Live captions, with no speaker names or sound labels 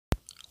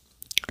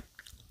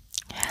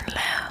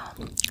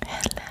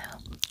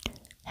hello,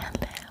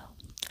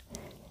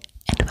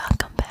 and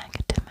welcome back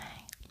to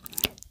my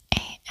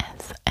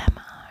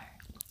ASMR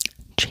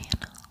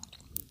channel.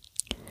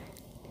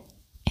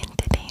 In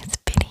today's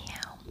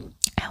video,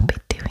 I'll be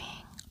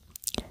doing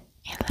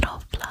a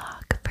little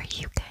vlog for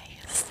you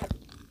guys.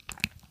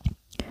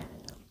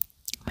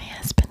 My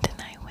husband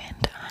and I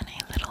went on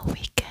a little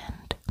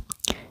weekend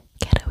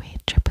getaway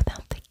trip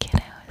without the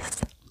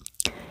kiddos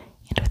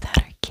and without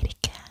our kitty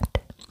cat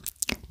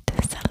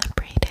to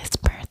celebrate his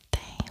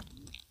birthday.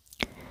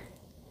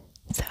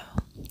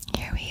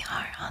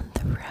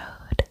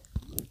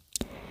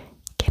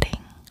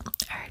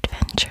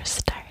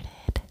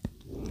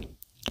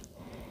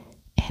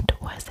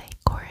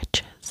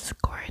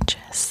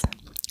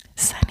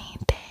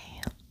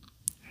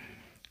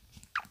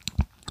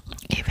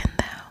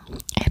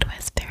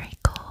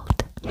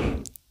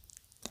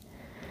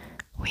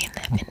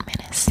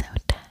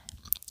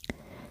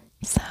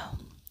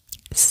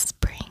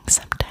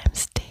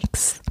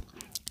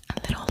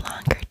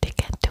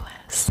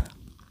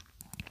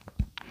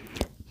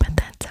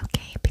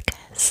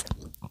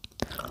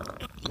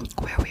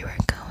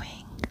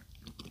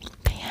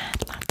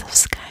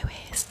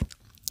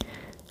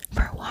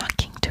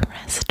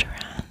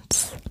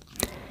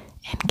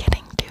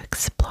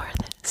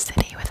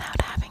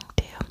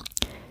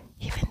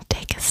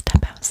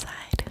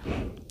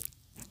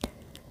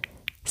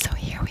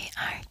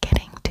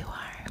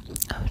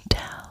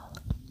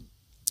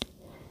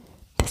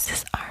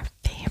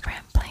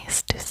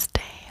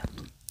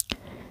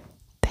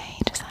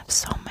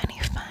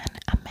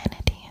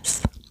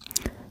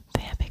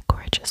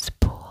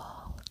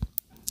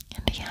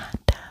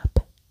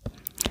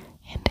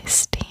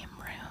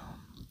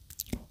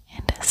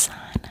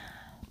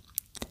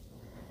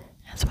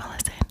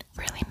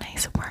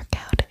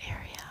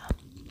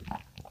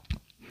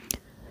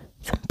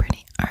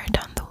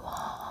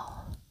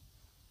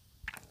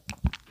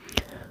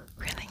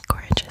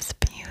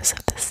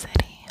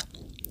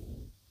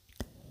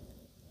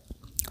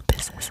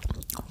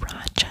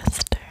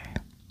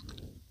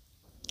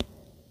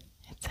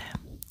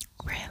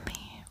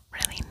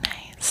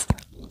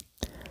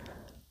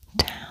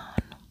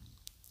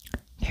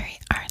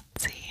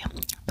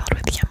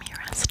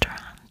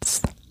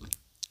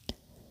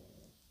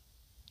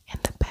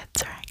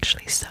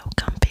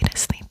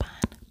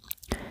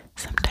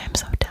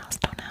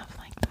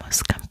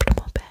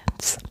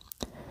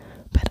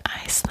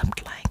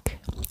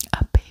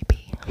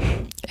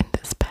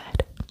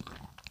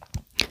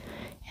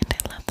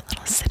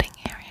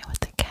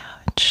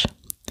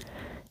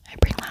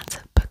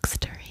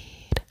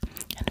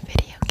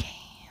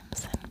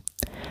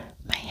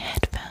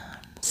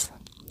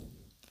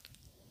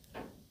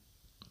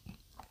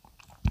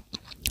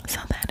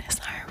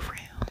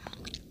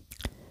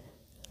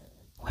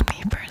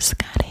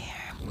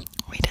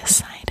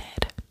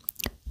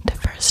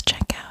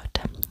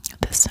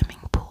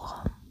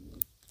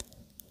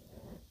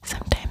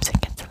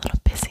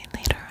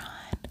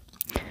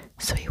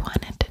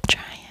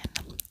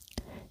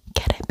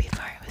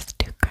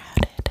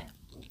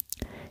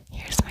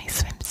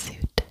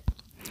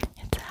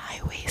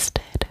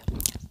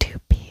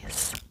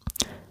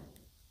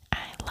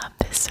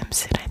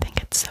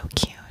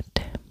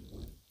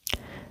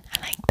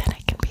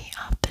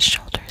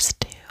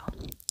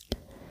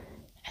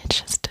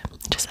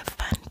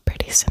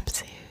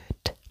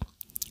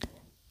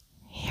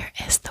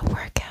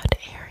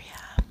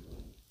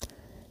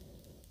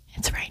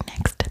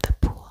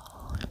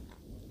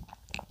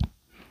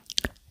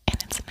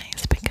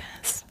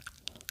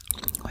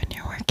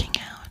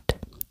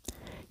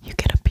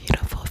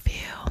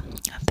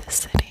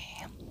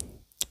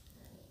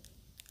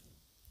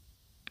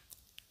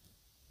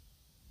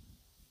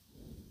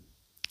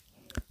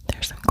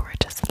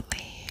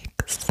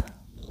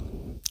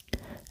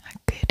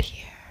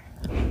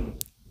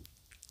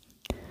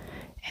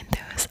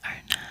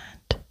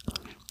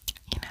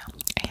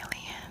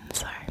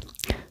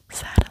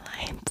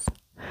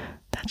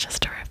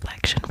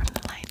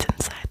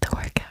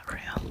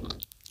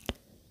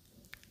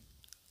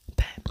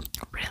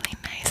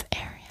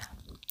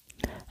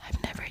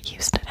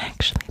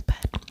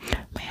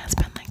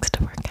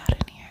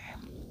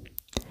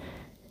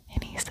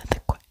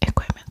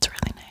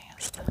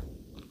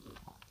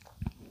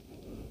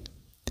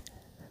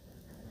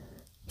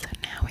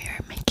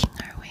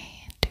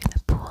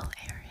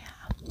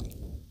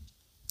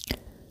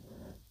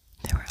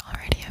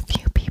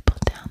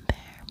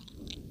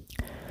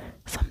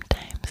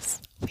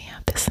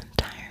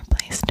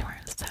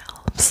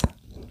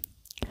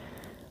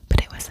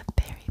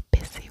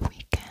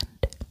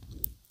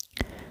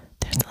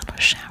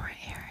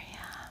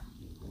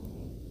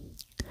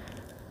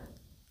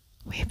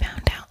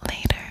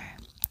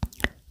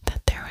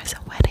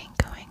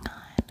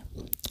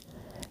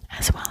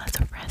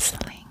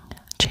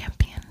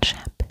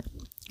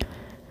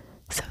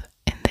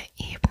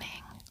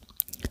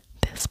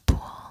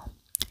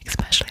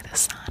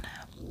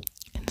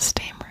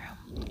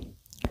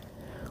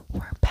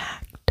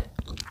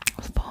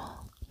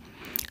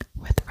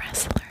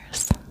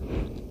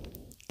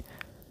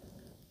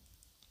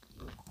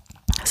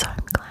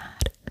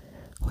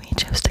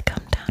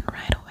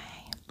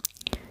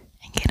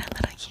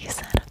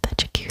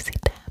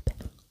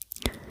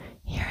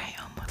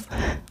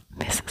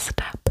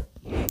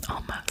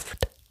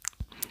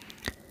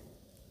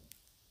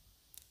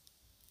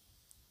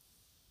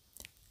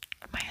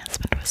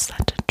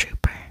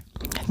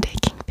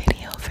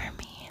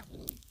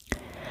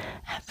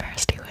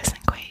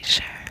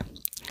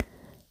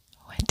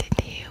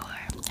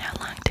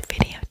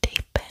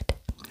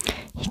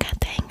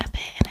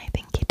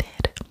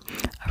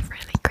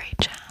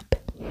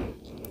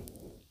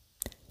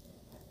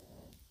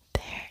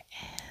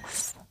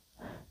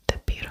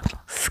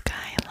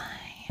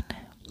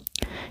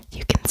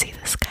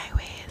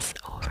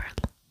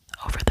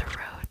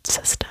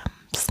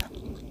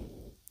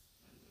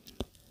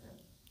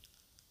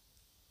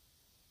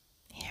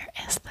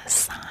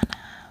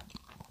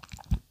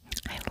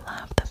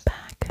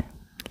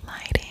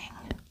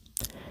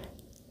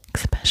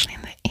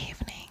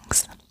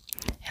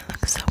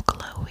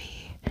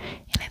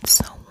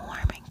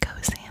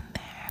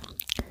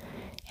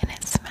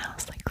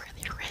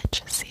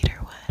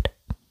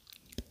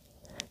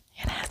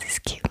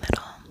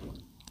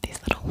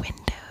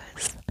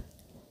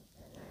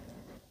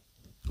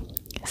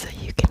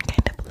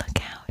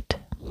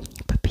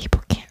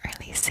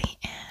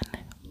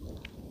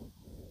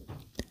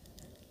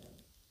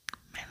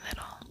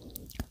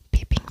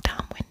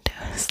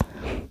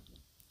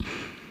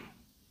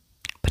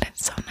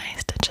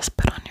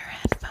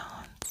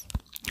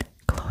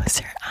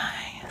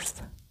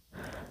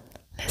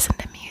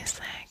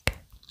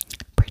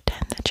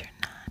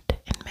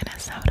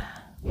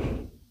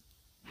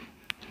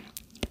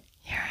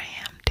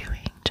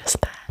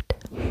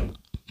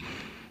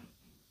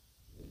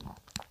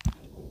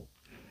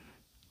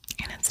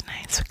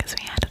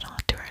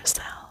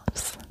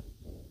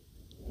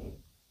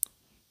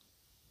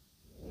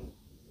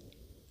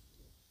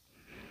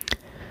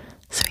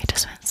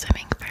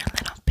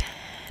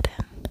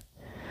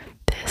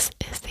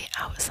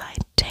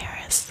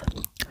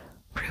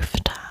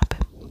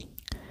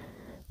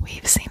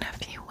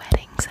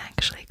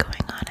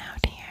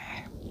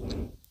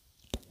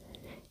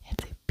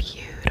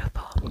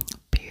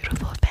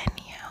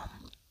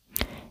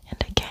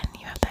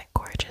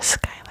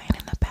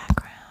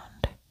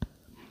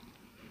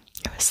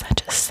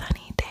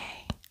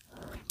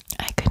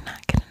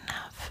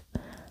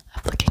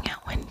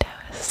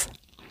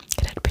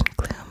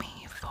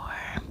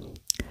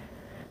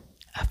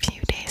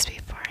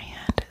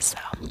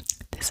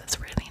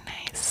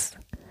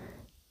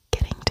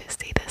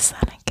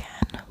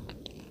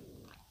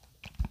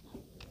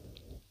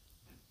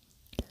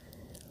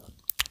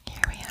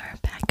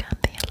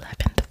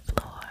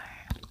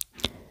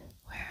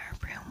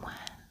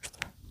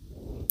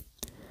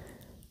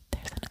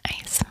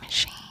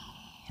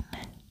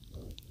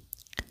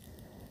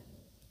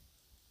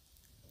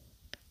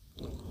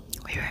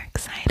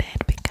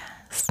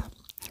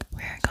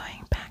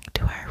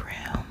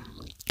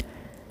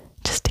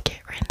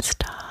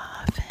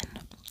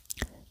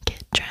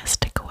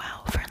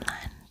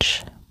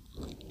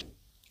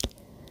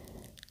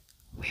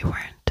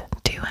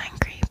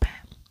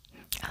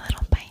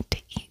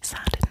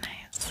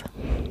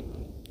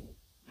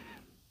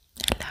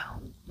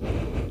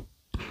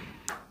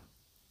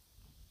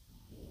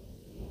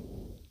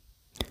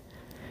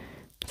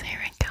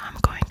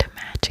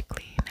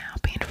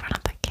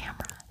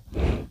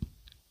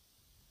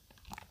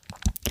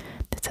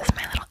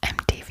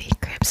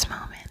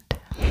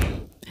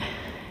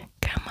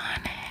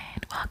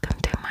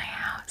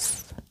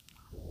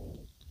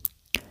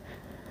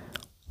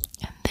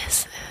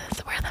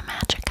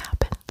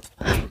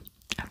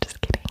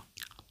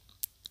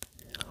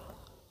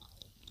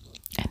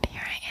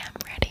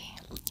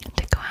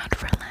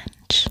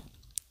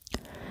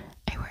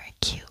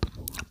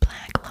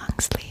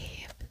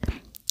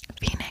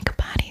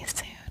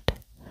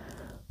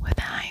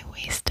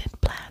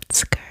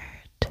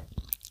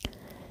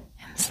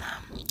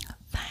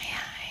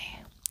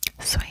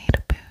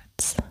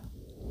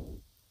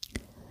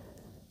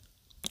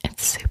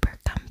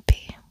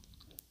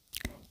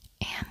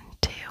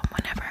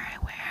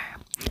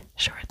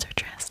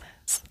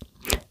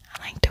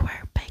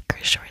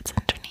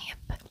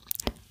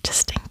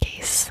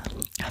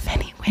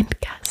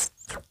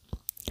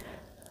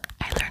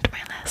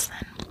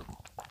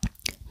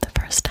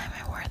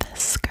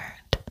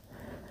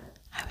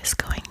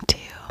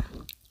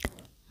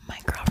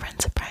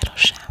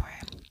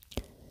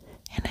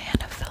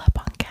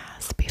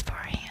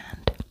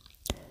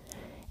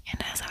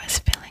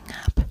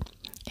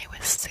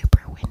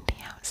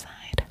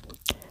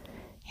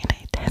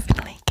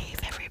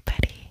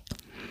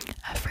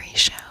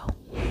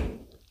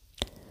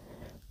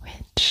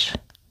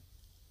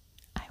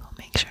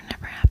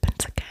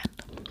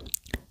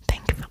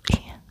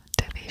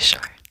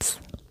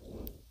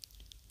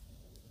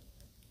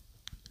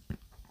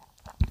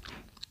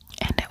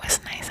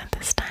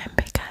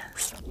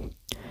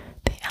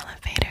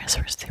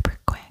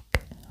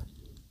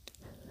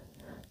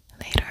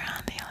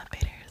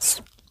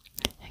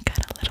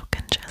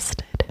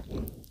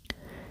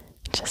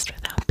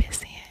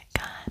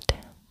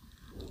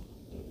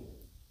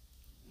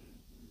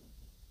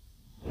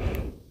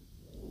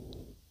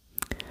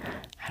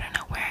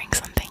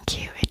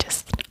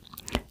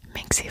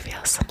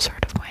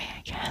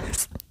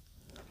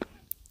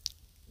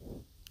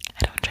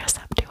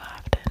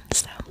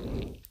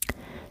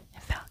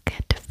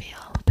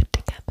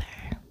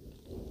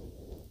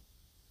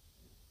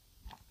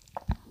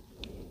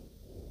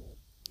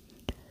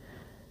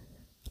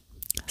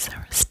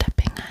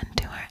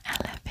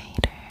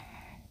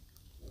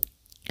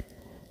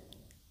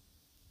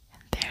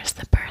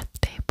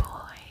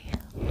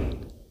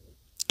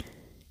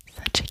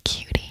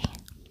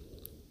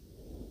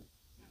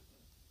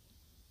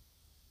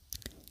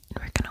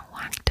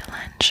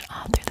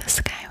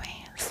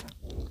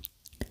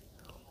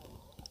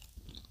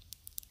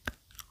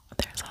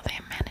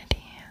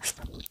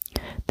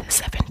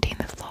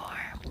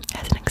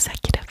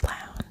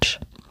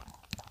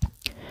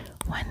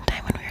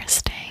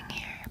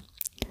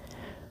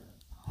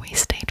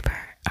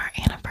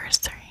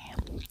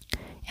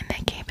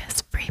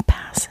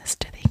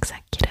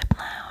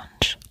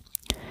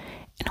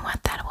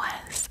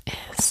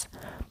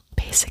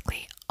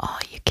 all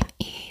you can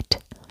eat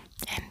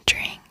and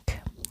drink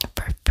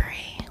for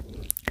free.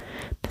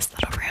 This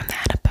little room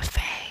that had a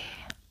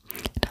buffet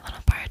and a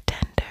little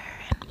bartender,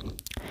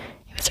 and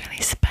it was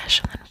really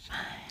special and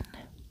fun.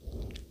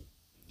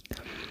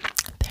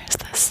 There's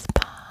the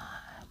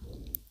spa,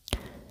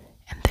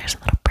 and there's a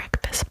little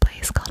breakfast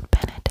place called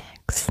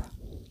Benedict's.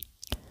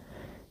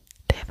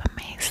 They have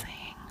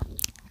amazing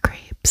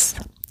crepes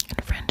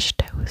and French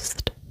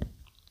toast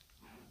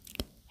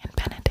and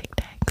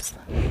Benedict eggs.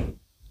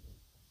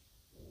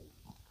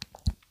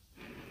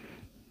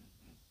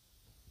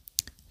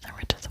 So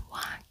we're just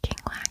walking.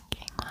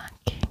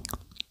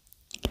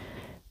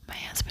 My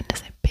husband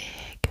is a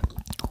big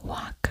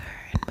walker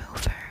and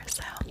mover,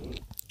 so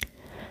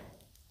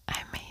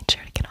I made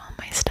sure to get all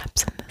my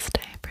steps in this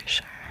day for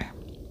sure.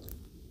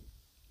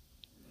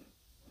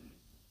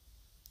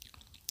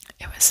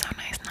 It was so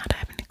nice not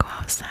having to go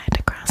outside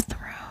to cross the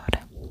road,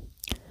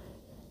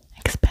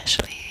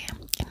 especially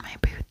in my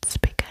boots,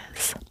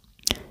 because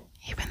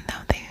even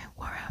though they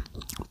were a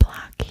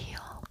block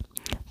heel,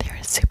 they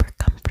were super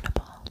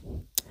comfortable.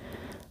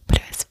 But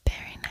it was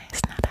very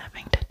nice not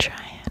having to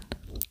try and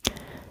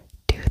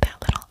do that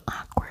little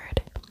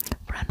awkward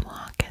run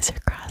walk as you're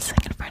crossing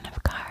in front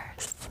of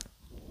cars.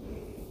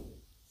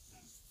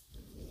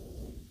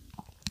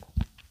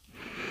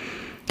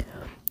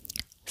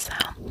 So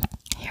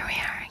here we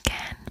are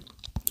again.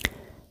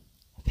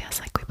 It feels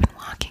like we've been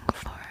walking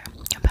for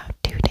about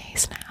 2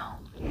 days now.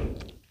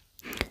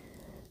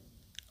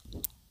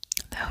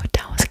 The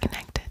hotel was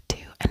connected to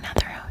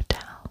another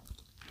hotel.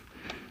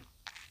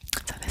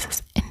 So this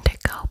is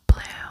indigo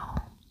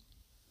blue.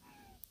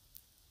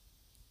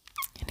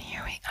 And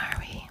here we are,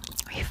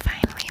 we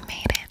finally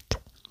made it.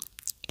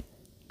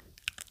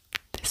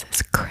 This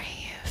is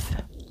Crave.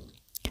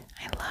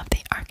 I love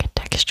the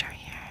architecture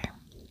here.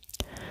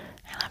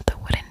 I love the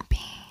wooden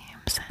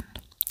beams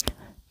and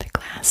the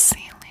glass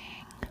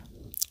ceiling.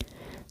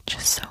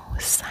 Just so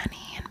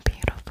sunny and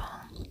beautiful.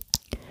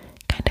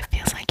 Kind of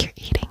feels like you're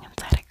eating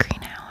inside a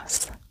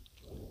greenhouse.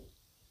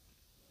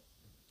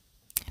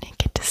 And you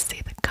get to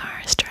see the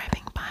cars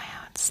driving by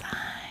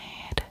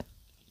outside.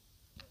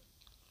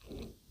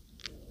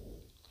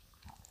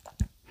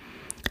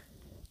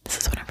 This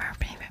is one of our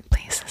favorite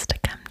places to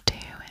come to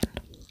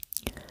and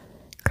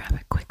grab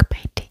a quick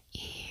bite to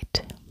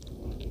eat.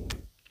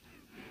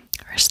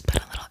 Or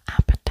split a little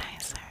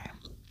appetizer.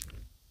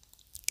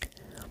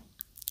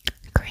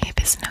 Crave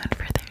is known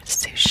for their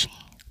sushi,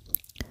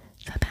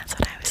 so that's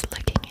what I was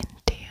looking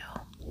into.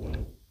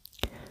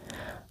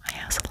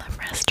 I also love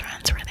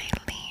restaurants where they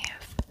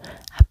leave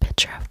a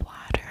pitcher of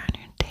water on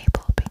your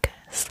table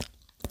because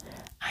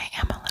I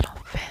am a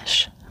little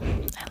fish.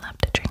 I love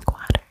to drink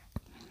water.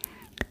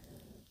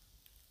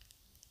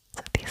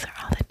 So these are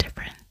all the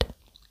different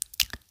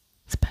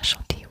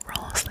specialty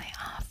rolls they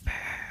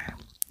offer.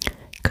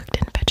 Cooked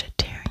and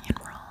vegetarian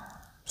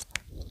rolls.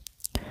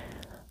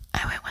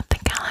 I went with the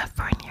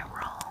California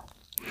roll.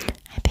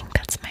 I think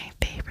that's my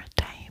favorite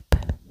type.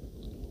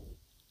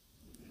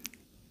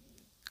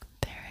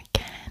 There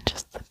again,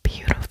 just the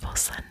beautiful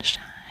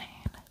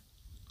sunshine.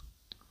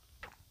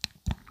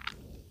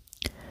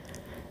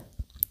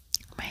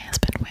 My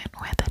husband went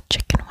with a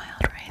chicken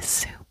wild rice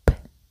soup.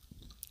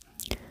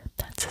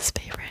 That's his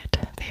favorite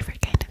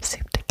kind of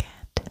soup to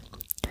get.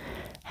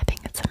 I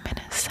think it's a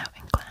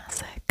Minnesotan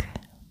classic.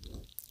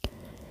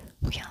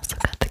 We also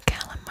got the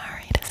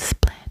calamari to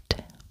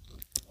split.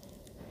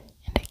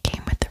 And it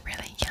came with a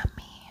really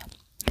yummy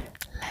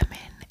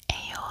lemon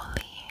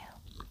aioli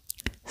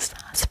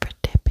sauce for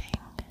dipping.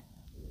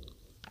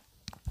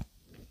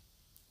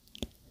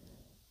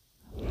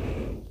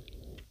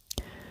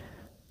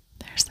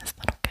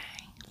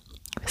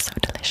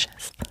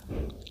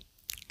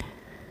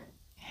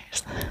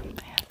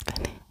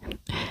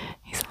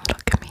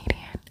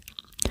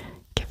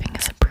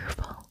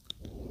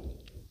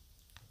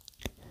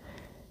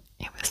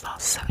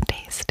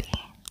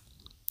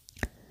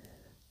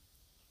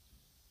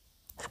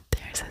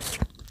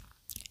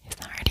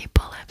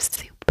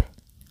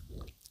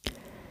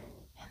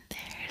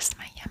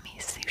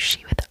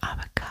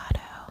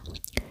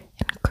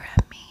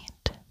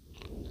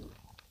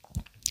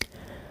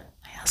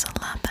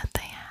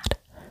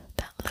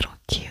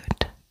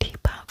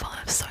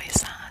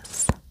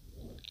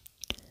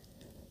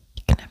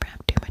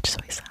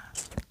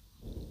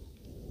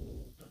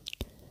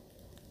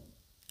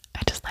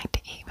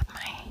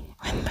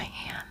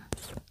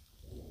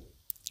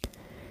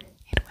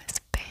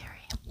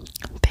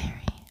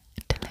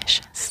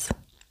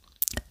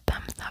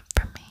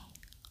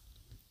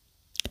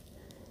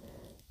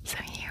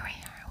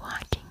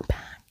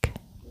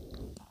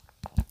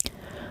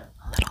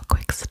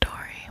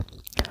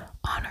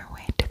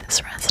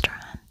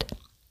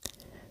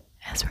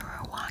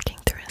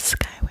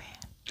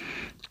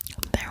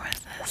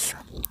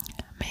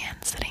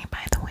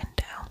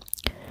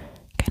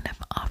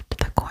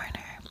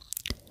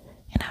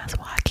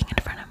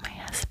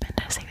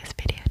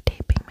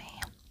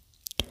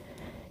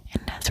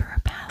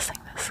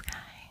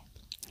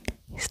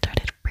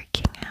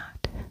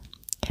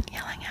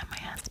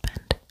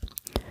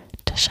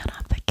 to shut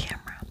off the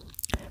camera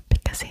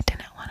because he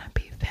didn't want to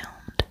be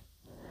filmed.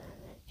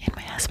 And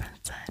my husband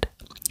said,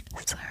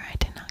 "Sir, I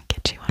did not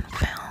get you on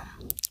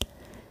film."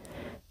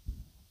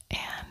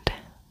 And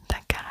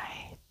that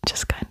guy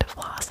just kind of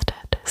lost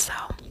it. So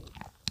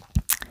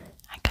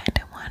I kind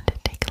of wanted to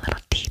take a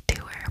little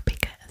detour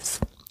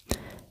because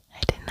I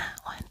did not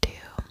want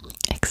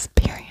to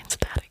experience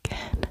that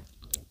again.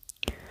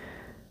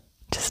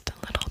 Just a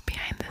little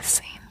behind the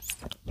scenes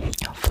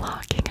of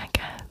vlogging, I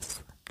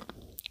guess.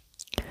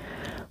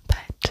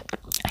 But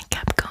I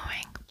kept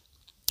going.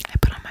 I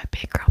put on my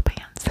big girl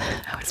pants.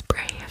 I was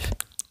brave.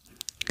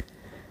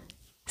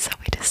 So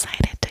we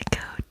decided to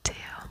go to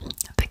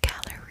the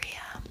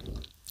Galleria.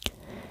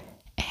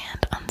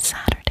 And on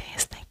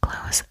Saturdays they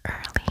close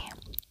early.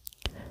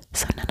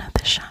 So none of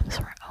the shops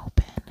were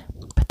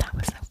open. But that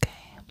was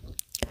okay.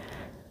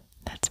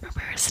 That's where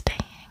we were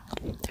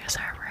staying. There's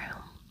our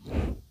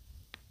room.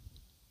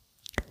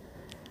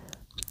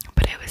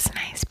 But it was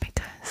nice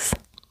because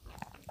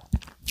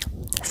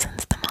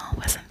since the mall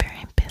wasn't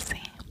very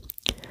busy,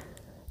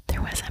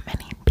 there wasn't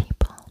many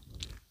people.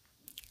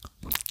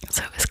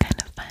 So it was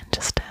kind of fun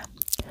just to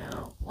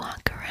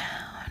walk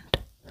around,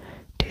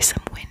 do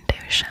some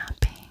window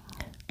shopping.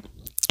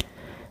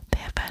 They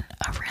have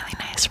a really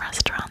nice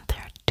restaurant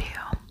there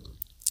too.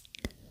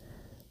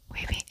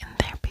 We've eaten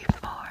there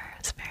before.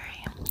 It's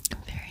very,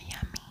 very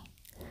yummy.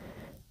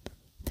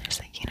 There's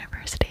a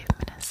University of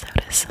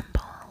Minnesota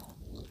symbol.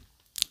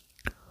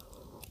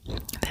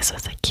 This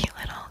was a cute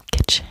little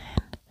kitchen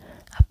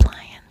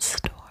appliance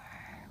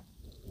store.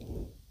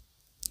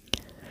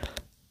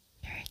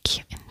 Very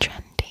cute and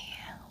trendy.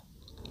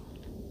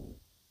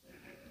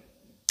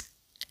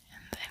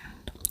 And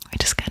then we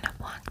just kind of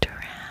walked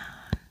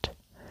around,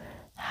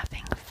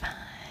 having fun.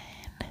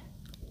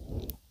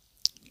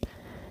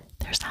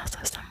 There's also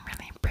some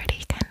really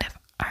pretty kind of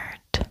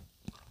art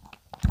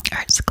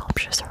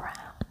sculptures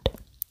around.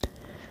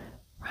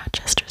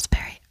 Rochester's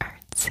very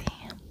artsy.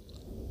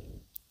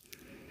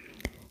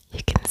 You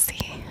can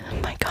see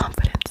my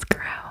confidence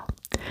grow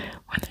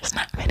when there's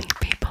not many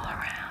people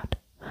around.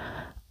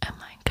 I'm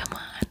like, come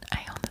on, I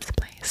own this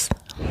place.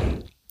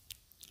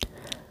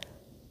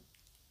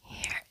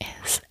 Here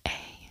is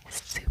a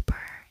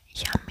super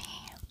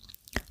yummy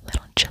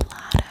little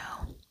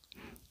gelato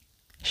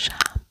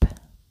shop.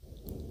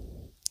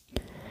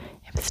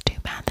 It was too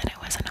bad that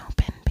it wasn't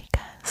open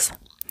because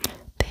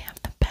they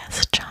have the best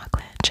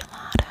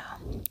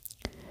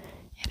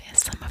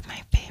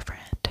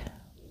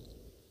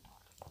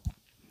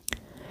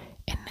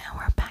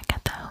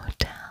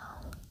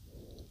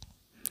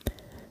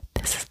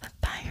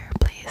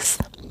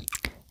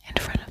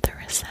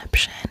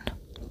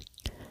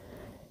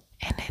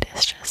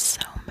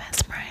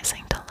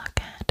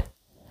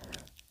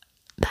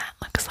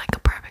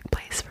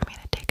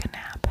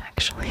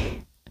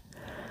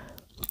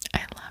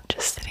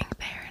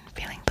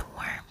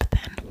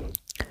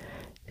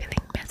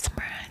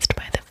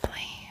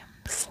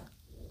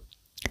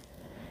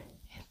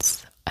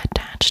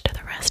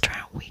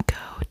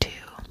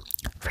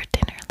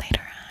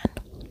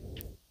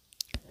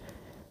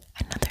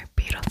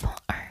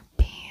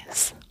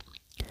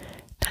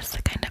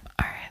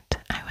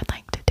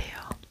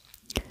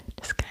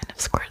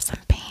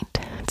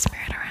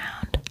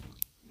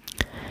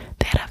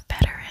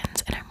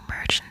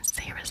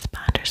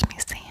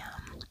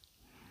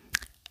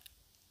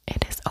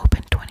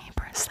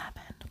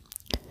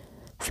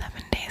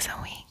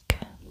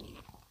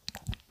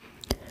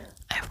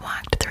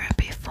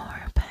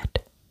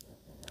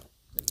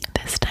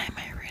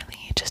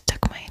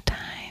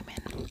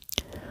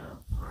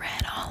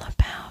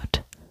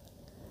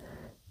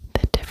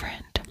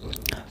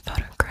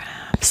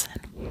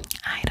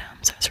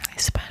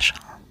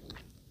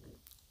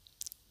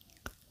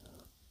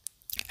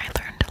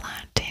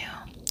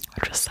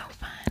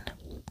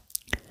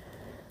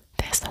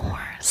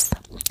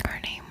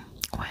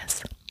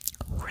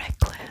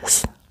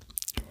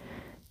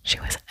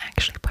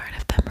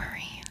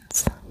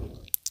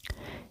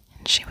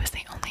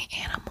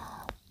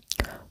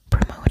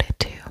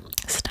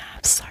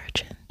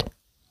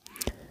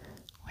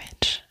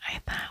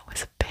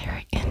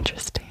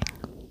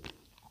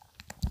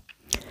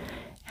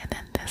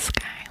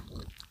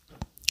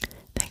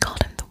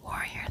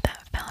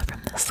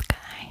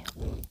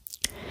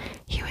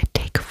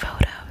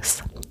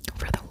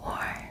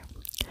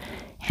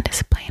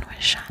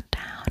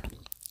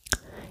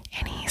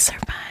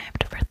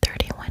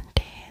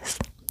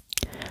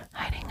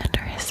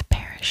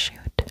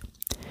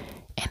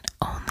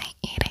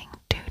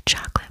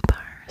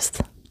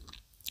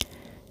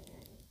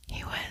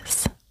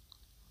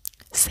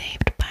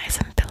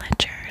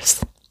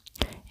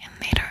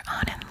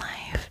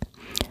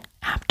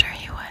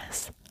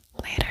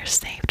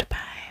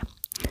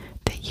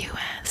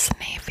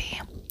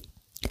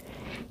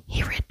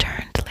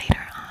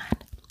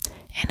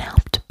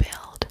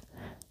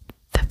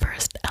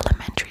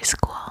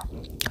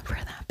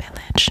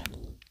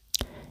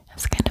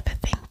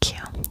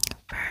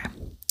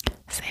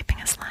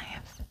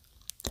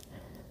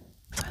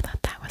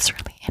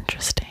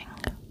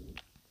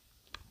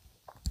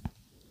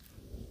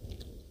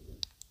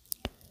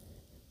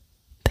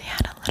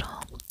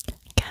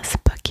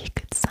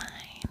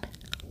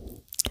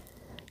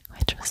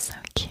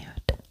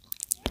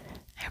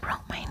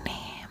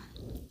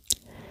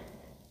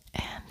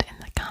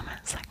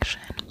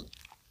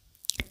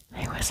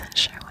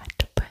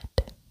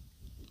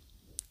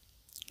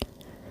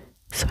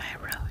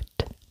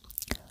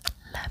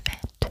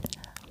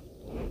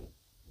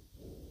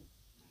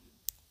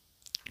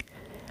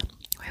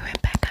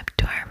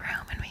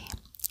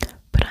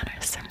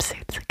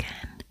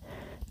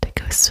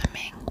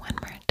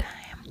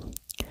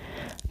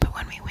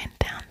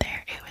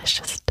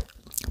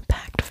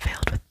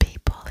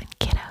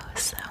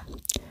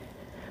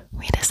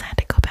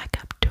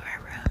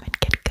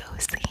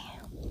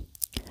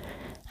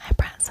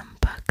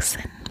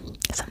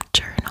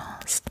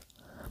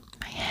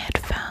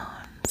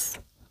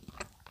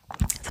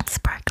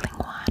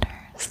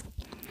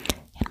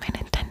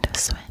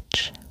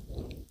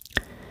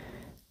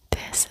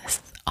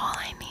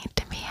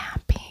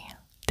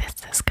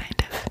this is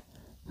kind of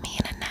me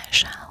in a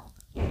nutshell.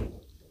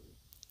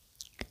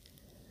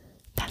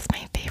 That's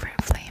my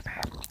favorite flavor.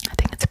 I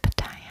think it's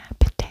pitaya.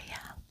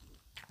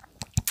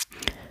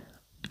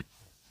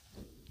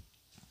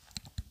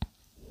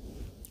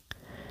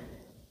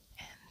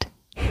 And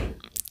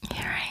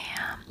here I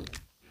am.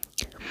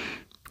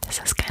 This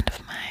is kind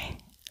of my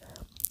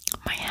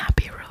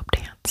happy robe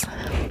dance.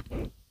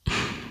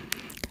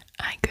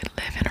 I could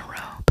live in a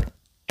robe.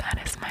 That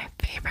is my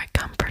favorite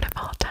comfort of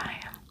all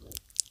time.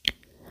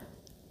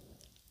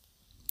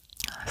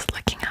 I was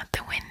looking out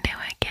the window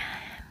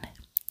again.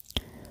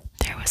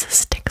 There was a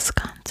Styx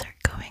concert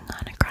going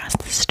on across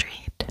the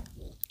street.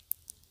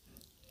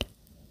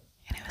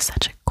 And it was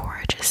such a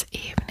gorgeous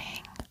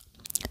evening.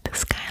 The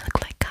sky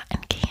looked like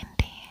cotton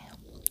candy.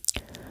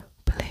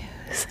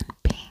 Blues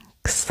and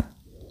pinks.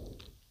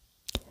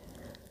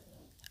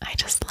 I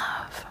just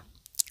love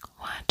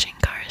watching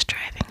cars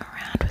driving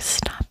around with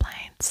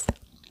stoplights.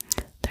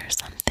 There's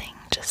something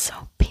just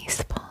so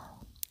peaceful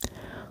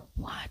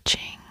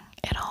watching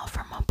it all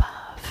from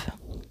above.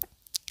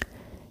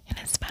 And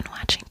it's fun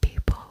watching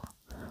people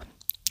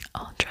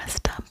all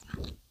dressed up,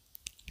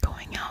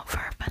 going out for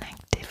a fun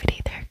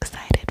activity they're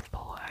excited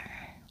for.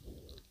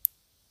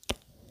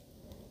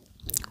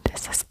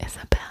 This is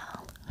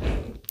Isabel.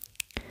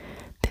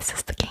 This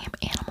is the game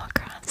Animal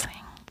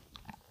Crossing.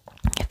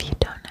 If you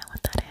don't know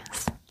what that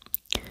is,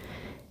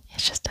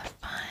 it's just a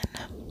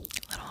fun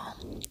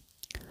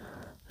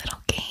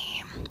little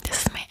game.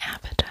 This is my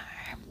avatar.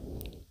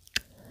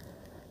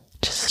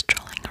 Just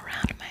strolling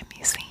around my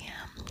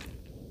museum.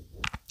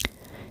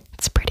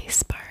 It's pretty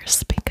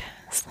sparse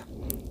because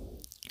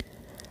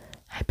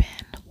I've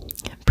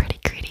been pretty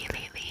greedy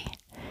lately.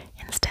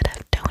 Instead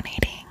of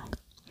donating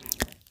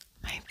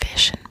my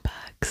fish and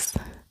bugs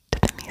to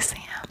the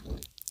museum,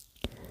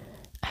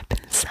 I've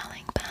been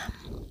selling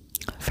them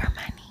for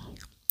money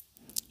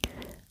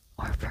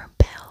or for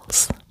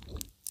bills.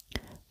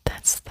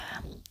 That's the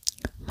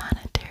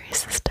monetary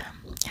system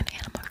in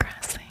Animal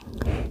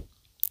Crossing.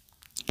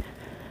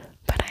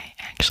 But I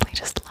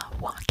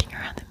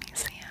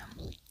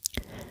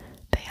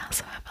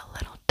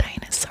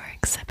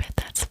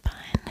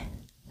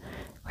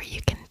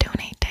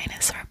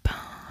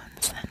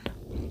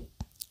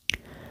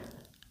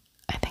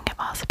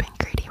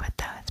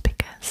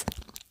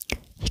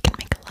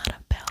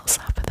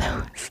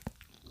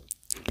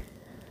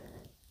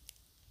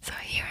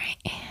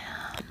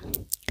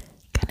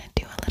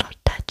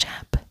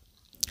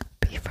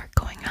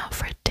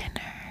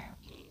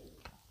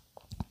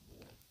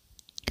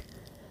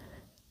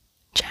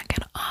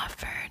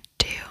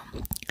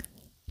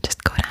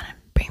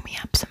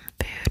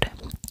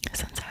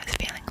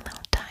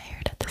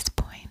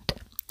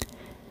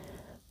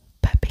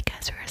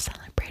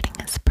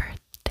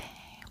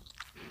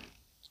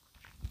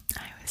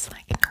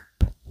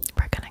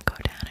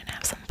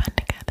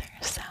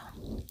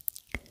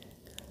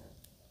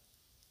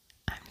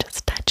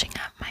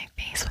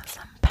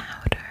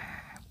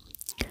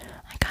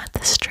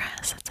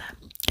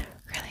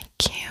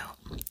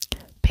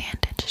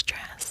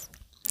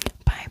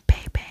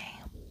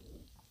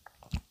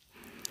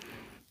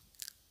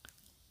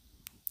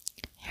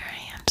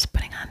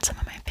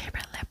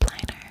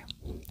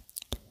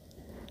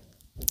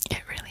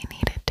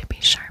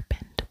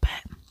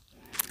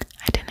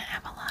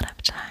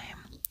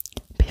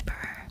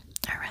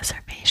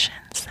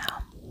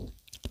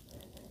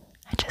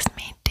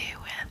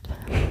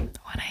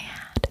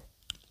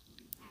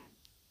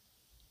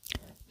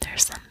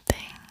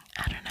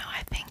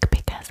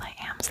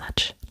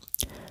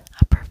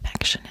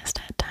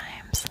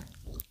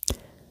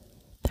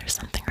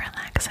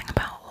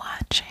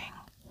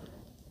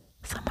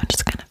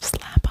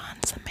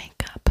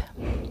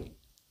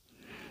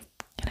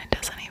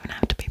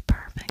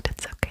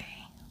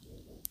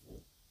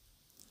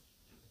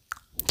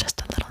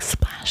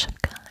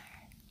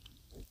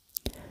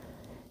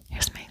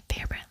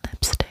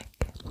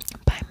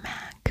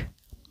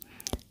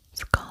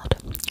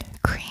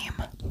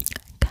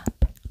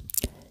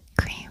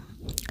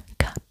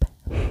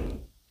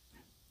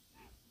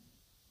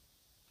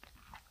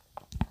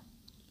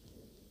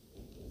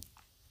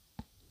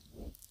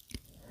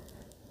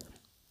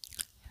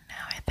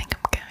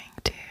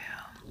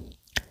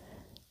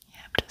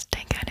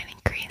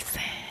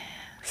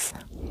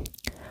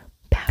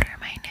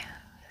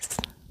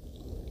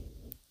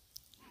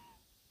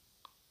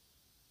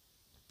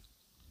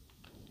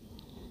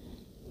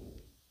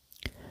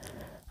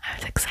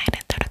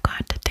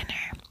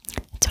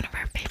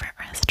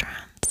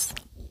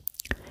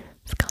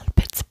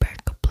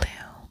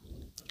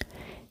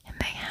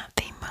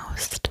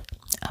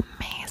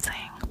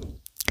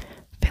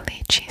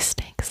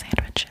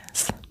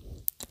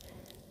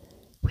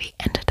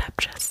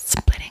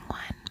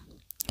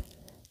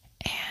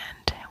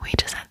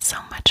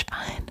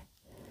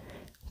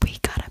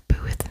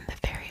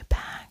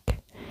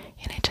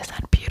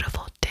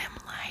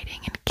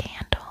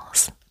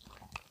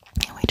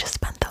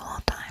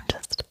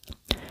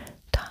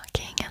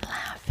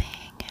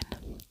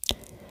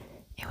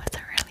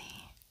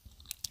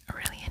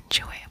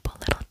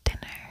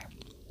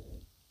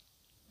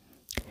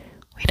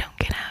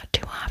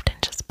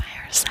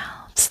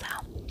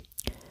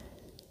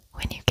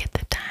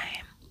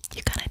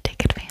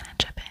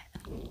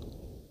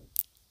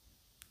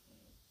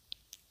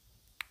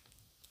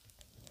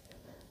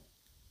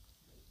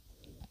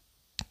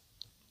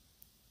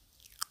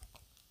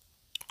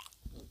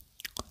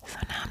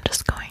now I'm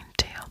just